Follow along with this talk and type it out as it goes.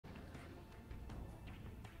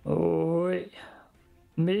Oh,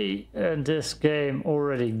 me and this game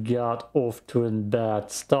already got off to a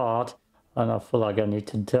bad start, and I feel like I need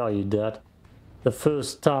to tell you that. The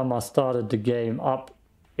first time I started the game up,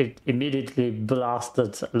 it immediately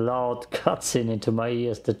blasted a loud cutscene into my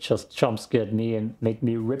ears that just jump scared me and made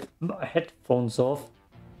me rip my headphones off.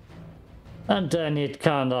 And then it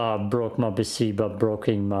kinda broke my PC by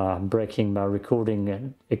breaking my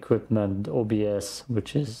recording equipment, OBS,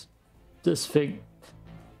 which is this thing.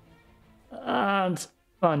 And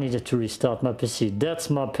I needed to restart my PC. That's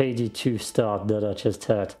my PayDay 2 start that I just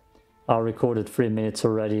had. I recorded 3 minutes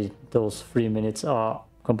already. Those 3 minutes are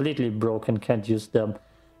completely broken, can't use them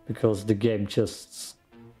because the game just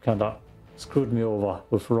kinda screwed me over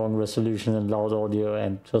with wrong resolution and loud audio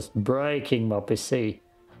and just breaking my PC.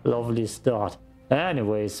 Lovely start.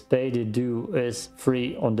 Anyways, PayDay 2 is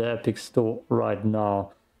free on the Epic Store right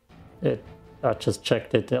now. I just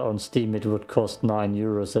checked it on Steam, it would cost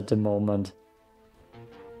 €9 at the moment.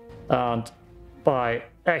 And by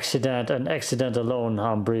accident and accident alone,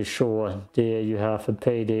 I'm pretty sure there you have a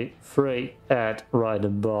PayDay 3 ad right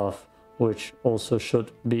above, which also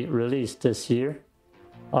should be released this year.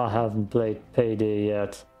 I haven't played PayDay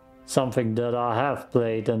yet. Something that I have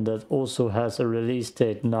played and that also has a release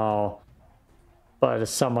date now by the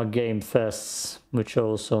Summer Game Fests, which are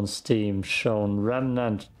also on Steam, shown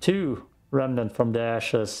Remnant 2, Remnant from the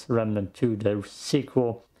Ashes, Remnant 2, the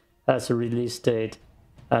sequel, has a release date,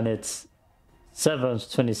 and it's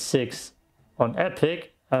 7/26 on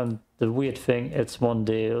Epic, and the weird thing, it's 1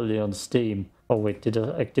 day early on Steam. Oh wait, did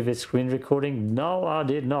I activate screen recording? No, I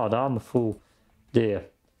did not, I'm a fool. There.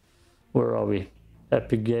 Where are we?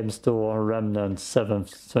 Epic Game Store, Remnant,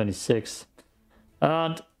 7/26.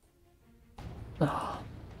 And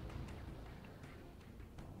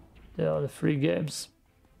there are the free games.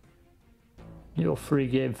 Your free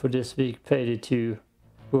game for this week, PayDay 2,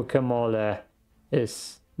 Guacamole,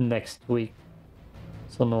 is next week.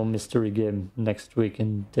 So no mystery game next week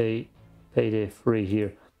in PayDay 3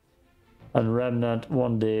 here. And Remnant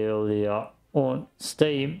 1 day earlier on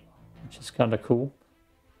Steam, which is kinda cool.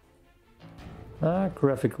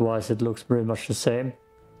 Graphic wise it looks pretty much the same.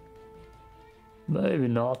 Maybe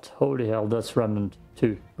not. Holy hell, that's Remnant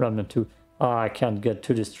 2. Remnant 2. I can't get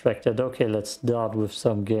too distracted. Okay, let's start with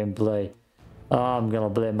some gameplay. I'm gonna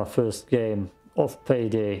play my first game of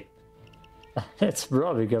PayDay. It's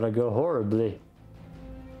probably gonna go horribly.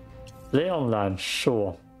 Play online,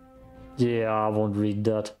 sure. Yeah, I won't read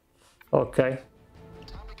that. Okay.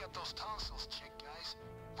 Time to get those tonsils checked, guys.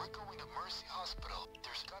 We're going to Mercy Hospital.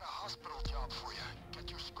 There's got a hospital job for you. Get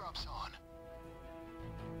your scrubs on.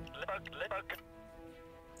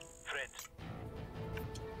 Fred.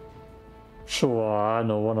 Sure, I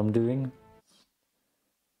know what I'm doing.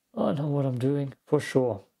 I know what I'm doing, for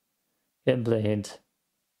sure. Gameplay hint.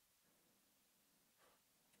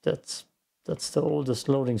 That's the oldest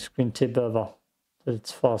loading screen tip ever. That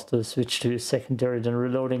it's faster to switch to secondary than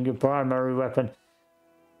reloading your primary weapon.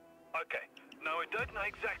 Okay, now I don't know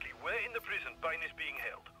exactly where in the prison Payne is being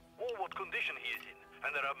held, or what condition he is in,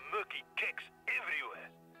 and there are murky kicks everywhere.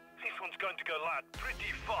 This one's going to go light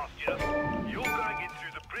pretty fast, you know? You're going in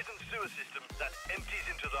through the prison sewer system that empties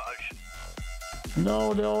into the ocean.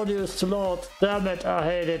 No, the audio is too loud. Damn it, I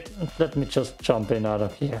hate it. Let me just jump in out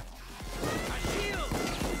of here.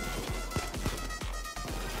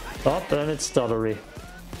 Oh, and it's stuttery.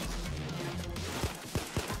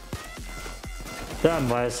 Damn,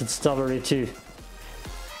 why is it stuttery too?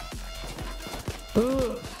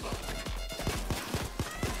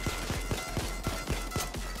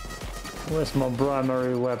 Where's my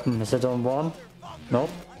primary weapon? Is it on one?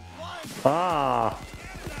 Nope. Ah!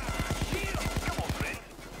 Come on, friends.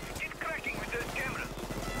 Get cracking with those cameras.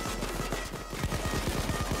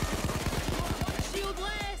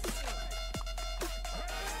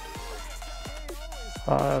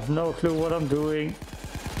 I have no clue what I'm doing.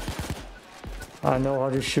 I know how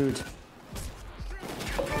to shoot.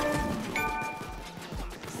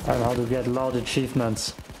 And how to get loud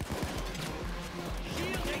achievements.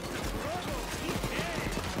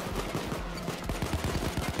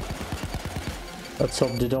 Let's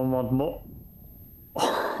hope they don't want more.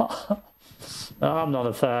 I'm not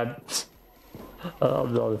a fan.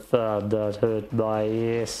 I'm not a fan. That hurt my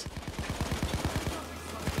ears.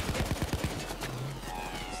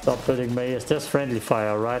 Stop hurting my ears. There's friendly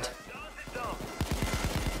fire, right?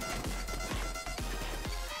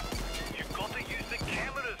 You've got to use the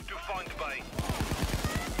cameras to find Payne.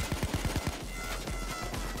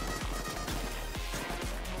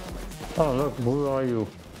 Oh look, who are you?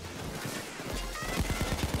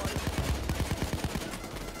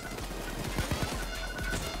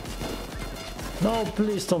 No,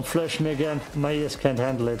 please don't flash me again. My ears can't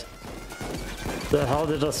handle it. The hell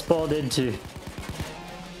did I spawn into?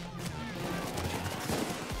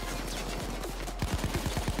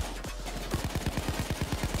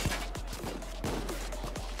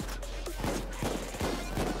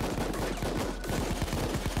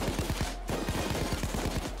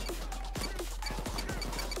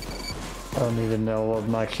 I don't even know what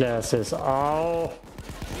my class is. Ow!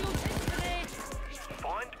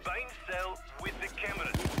 Find Bane's cell with the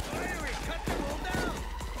cameras.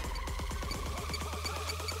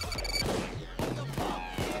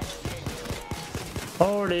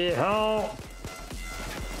 Holy hell!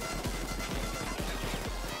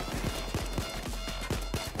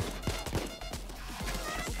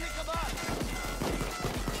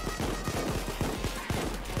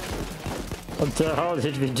 What the hell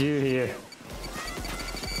did we do here?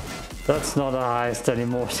 That's not a heist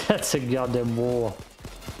anymore, that's a goddamn war.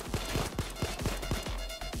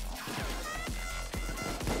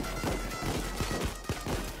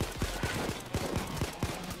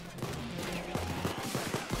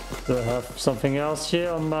 Do I have something else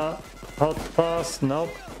here on my hot pass? Nope.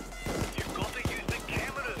 You've got to use the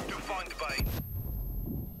cameras to find Bane.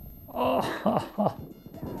 Oh,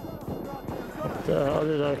 what the hell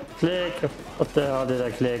did I click? What the hell did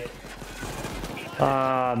I click?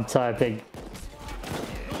 Ah, I'm typing.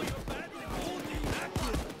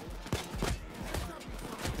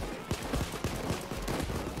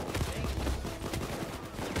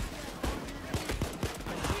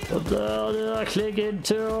 What the hell did I click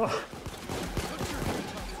into?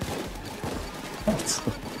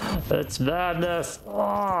 That's madness.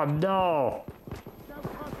 Oh no.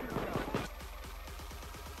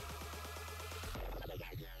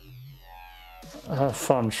 Have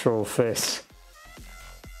fun, trophies.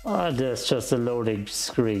 There's just a loading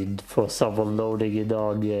screen for someone loading in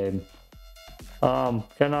our game.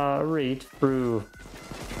 Can I read through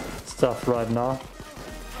stuff right now?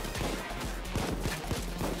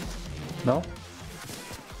 No?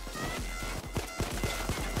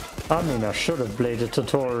 I mean, I should have played the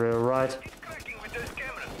tutorial, right? Cracking with those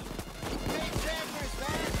cameras.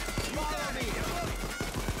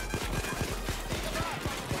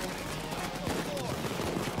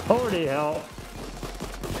 Holy hell!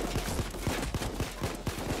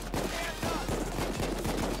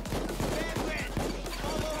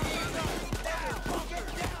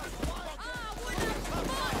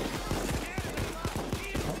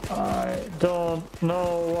 I don't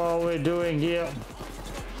know what we're doing here.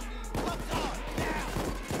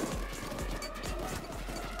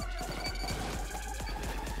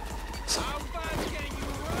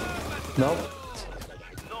 Nope.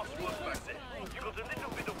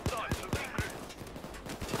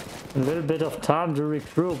 A little bit of time to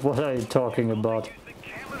regroup. What are you talking about?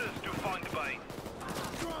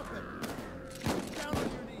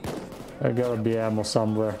 There gotta be ammo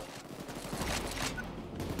somewhere.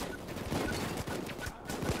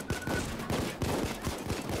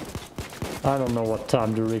 I don't know what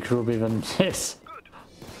time to regroup even is. Good.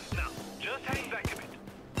 Now, just hang back a bit.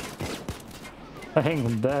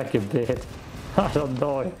 Hang back a bit. I don't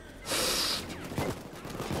know.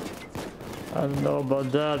 I don't know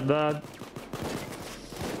about that, man.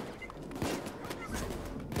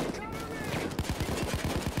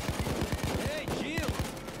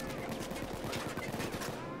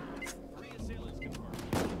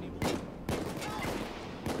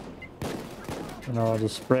 Now the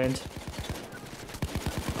sprint.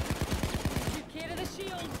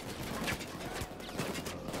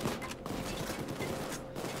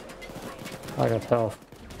 I got health.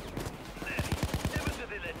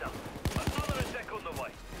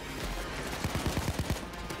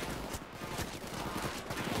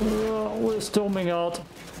 We're storming out.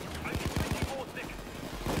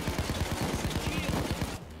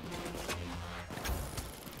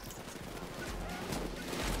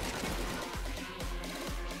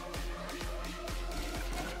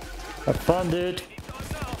 Have fun, dude.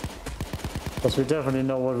 Because we definitely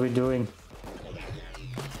know what we're doing.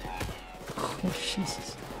 Oh,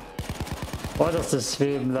 Jesus. Why does this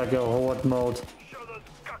feel like a horde mode? Show those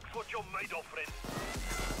cucks what you're made of, friend.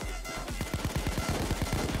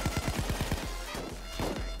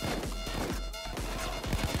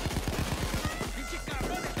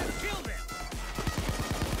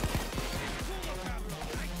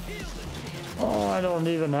 Oh, I don't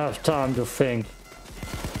even have time to think.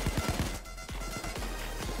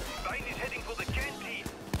 Bane is heading for the canteen.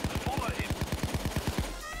 Follow him.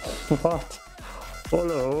 What?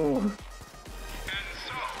 Follow? And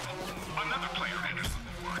so, another player enters the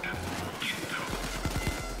board. Kinto.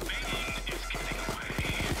 Bane is getting away.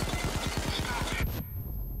 Stop him.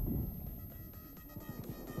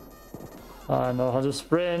 I know how to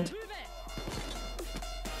sprint.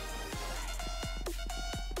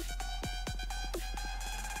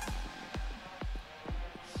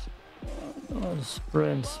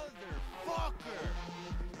 Sprint.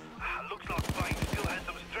 Looks like Vane still has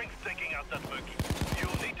some strength taking out that monkey.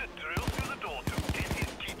 You'll need to drill through the door to get his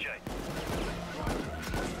keychain.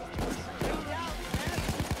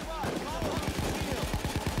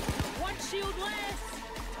 One shield less.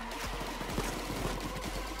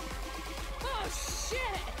 Oh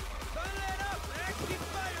shit!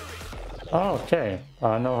 Okay,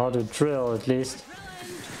 I know how to drill at least.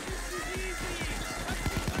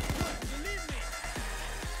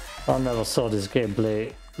 I never saw this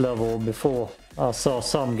gameplay level before. I saw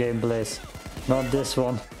some gameplays, not this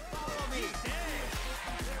one.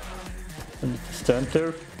 Stand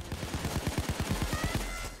there.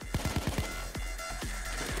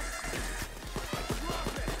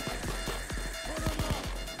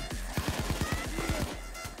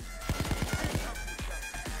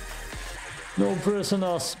 No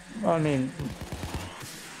prisoners. I mean,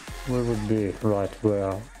 we would be right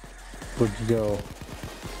where would you go?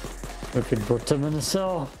 We could put them in a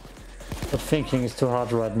cell. But thinking is too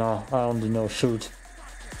hard right now. I only know shoot.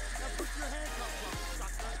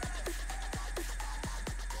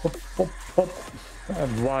 Hop, hop, hop.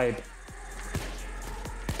 And wipe.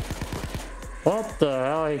 What the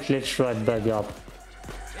hell? He glitched right back up.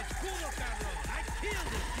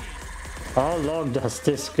 How long does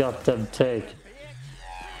this goddamn take?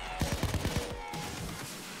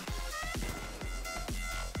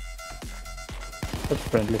 That's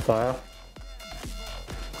friendly fire.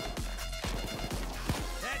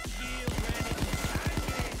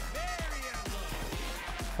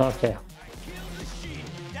 Okay.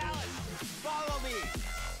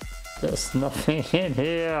 There's nothing in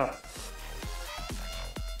here.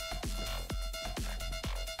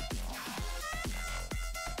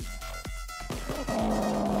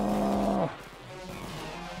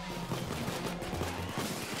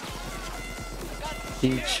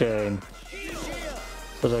 Keychain.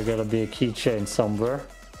 So there gotta be a keychain somewhere.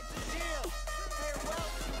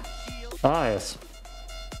 Ah, yes.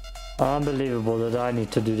 Unbelievable that I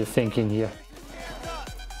need to do the thinking here.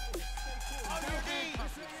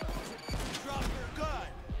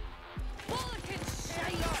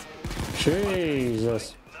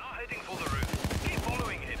 Jesus. Now heading for the roof. Keep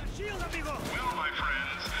following him. Well, my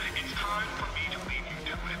friends, it's time for me to lead you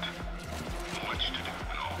to it. Much to do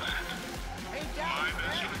and all that. My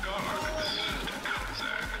best regards to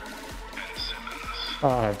Kazak and Simmons. I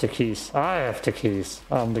have the keys. I have the keys.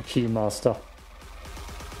 I'm the key master.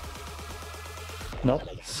 Nope.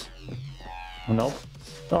 Nope.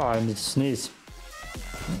 Oh, I need to sneeze.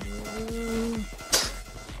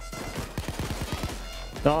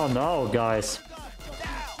 Oh no, guys.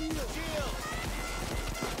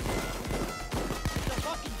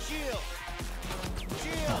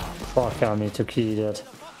 Oh, fuck, I need to key that.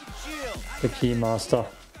 The key master.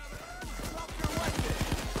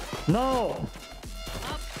 No!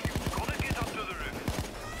 Gotta get up to the roof.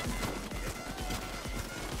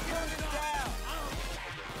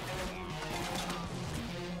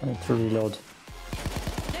 I need to reload.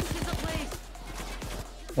 This is a place.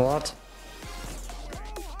 What?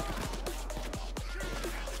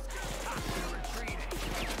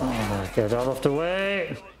 Oh, get out of the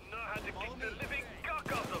way! Know how to kick the living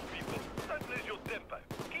cock out of people. Don't lose your tempo.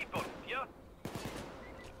 Keep on, yeah?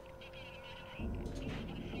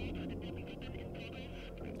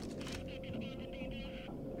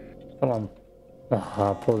 Come on.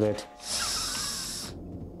 Ah, pull it. Stop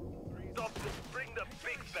this. Bring the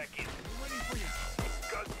pigs back in.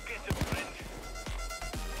 Go get him, friend.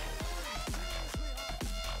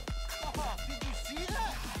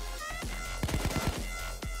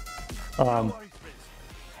 Um,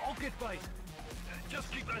 I'll get bait.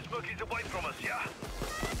 Just keep those monkeys away from us, yeah?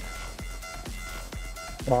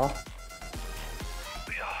 what?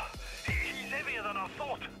 Yeah. He's heavier than I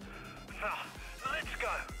thought. Now, let's go.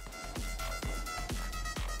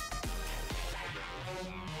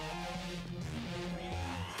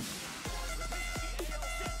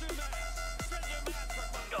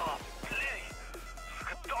 Oh, Lenny.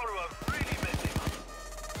 Kataru are really messing up.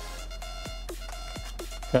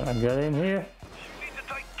 Can I get in here? You need to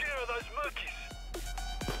take care of those monkeys.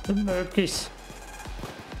 The murkies.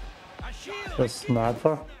 The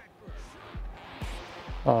sniper.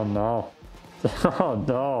 Oh no. Oh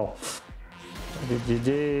no. What did you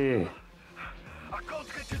do? I can't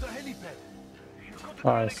get to the helipad. You've got to go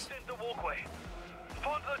and Nice. extend the walkway.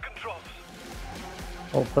 Find the controls.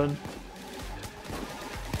 Open.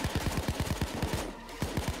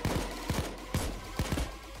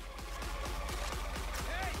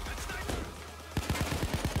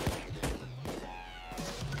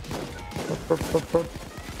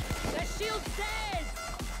 That shield says!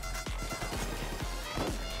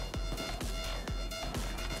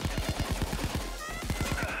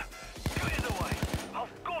 Clear the way.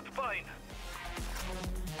 I've got Bane.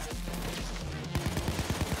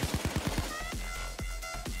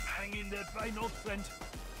 Hang in there, Bane, old friend.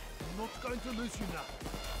 I'm not going to lose you now.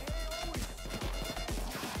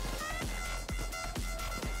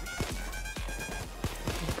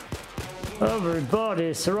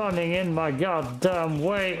 Everybody's running in my goddamn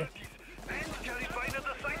way. And carry Bane at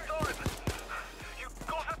the same time. You've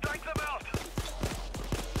got to take them out.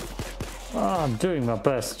 Oh, I'm doing my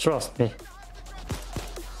best, trust me.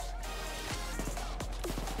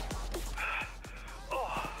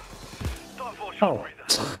 Time for a short Oh.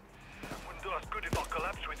 breather. Wouldn't do us good if I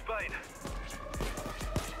collapsed with Bane.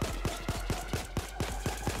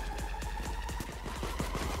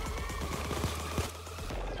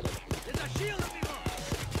 There's a shield up here!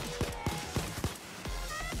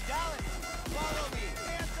 Dallas, follow me!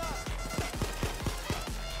 Hands up!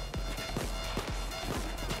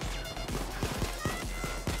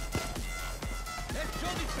 Let's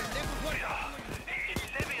show these pendejos what It's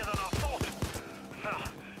heavier than I thought. Now,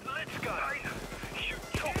 let's go. You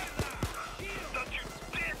chop. Don't you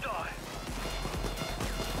dare die.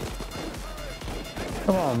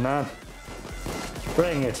 Come on, man.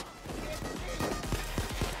 Bring it.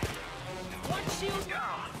 One shield,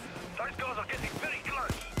 Ah, those guys are getting very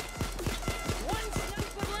close. one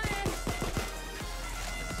sniper lance!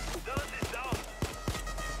 Dallas is down.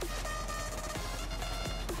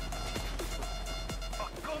 I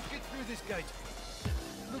can't get through this gate.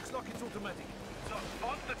 Looks like it's automatic. So,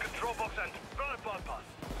 find the control box and run a bypass.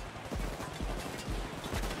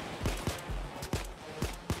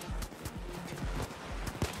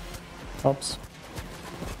 Oops.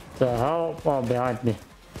 The hell? Oh, behind me.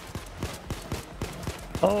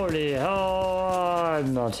 Holy hell!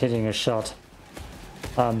 I'm not hitting a shot.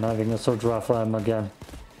 I'm having assault rifle ammo again.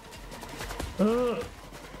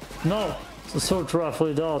 No! It's assault rifle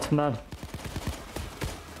it out, man.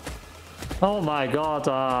 Oh my god!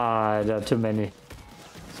 Ah, there are too many.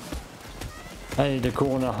 I need a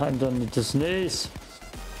corner. I don't need to sneeze.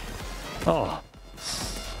 Oh.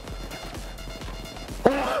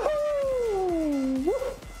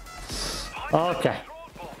 Okay. Control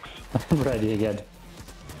box. I'm ready again.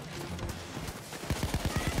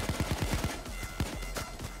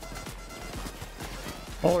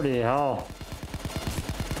 Holy hell.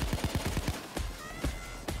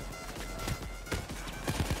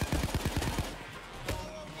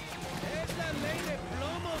 Es la ley de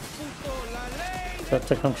plomo, puto! La ley de... Set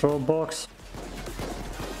the control box.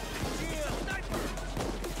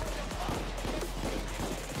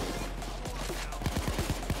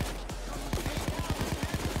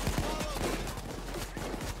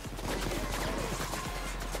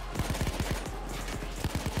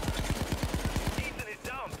 Ethan is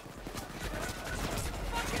down.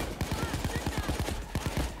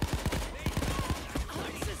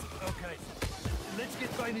 Okay, let's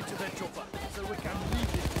get Bane into that chopper so we can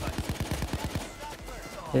leave this place.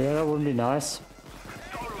 Yeah, that would be nice.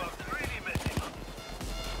 Toru, I've really messed him up.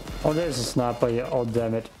 Oh, there's a sniper here. Oh,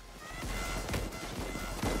 damn it.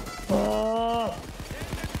 Oh,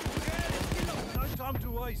 No time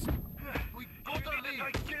to waste. We gotta need to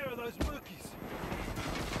leave. take care of those murkies.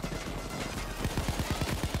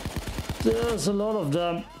 there's a lot of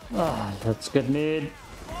them. Ah, let's get me.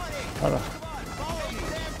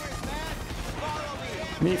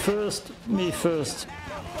 Me first. Me first.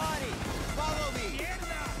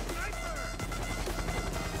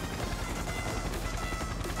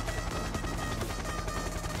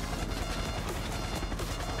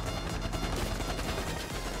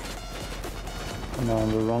 I'm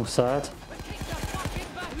on the wrong side. We kicked the fucking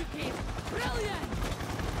Bahuki! Brilliant!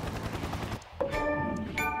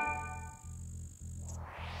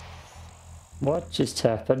 What just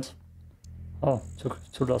happened? Oh, took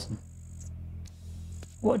 2,000.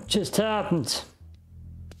 What just happened?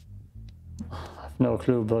 I have no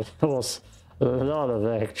clue, but it was a lot of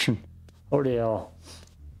action. Holy hell.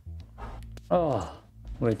 Oh,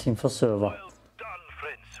 waiting for server. Well done,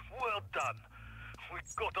 friends. Well done. We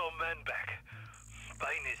got our man back.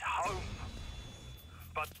 Bane is home.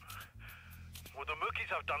 But well, the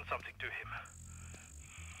Murkies have done something to him.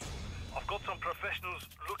 I've got some professionals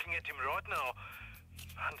looking at him right now,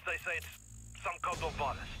 and they say it's some kind of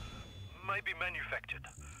virus. Maybe manufactured.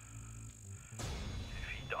 If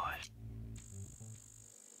he dies.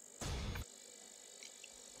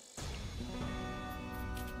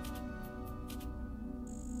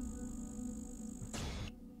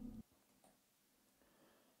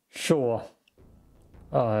 Sure.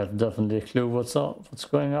 I have definitely a clue what's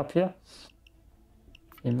going up here.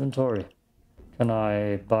 Inventory. Can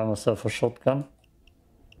I buy myself a shotgun?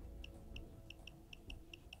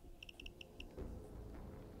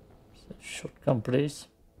 Shotgun, please.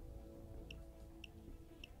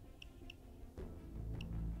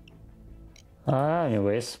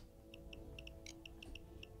 Anyways.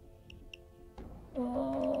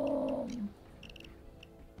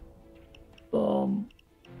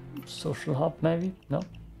 Social hub maybe? No.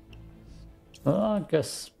 I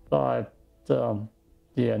guess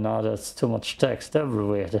yeah, now there's too much text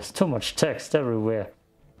everywhere. There's too much text everywhere.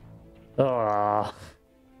 Okay.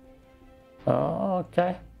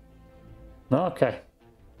 Okay.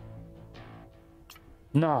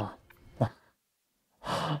 No.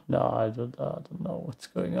 No, I don't know what's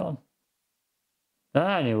going on.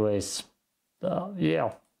 Anyways,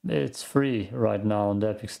 yeah, it's free right now on the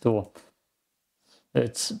Epic Store.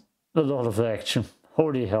 It's a lot of action.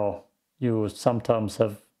 Holy hell. You sometimes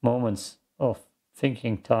have moments of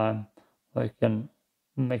thinking time where you can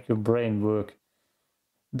make your brain work.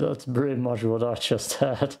 That's pretty much what I just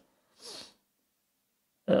had.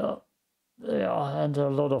 Yeah, and a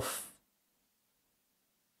lot of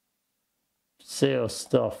sales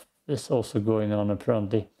stuff is also going on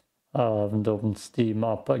apparently. I haven't opened Steam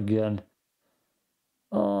up again.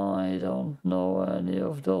 I don't know any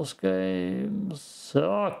of those games.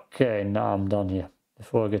 Okay, now I'm done here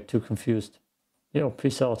before I get too confused. Yo,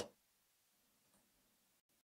 peace out.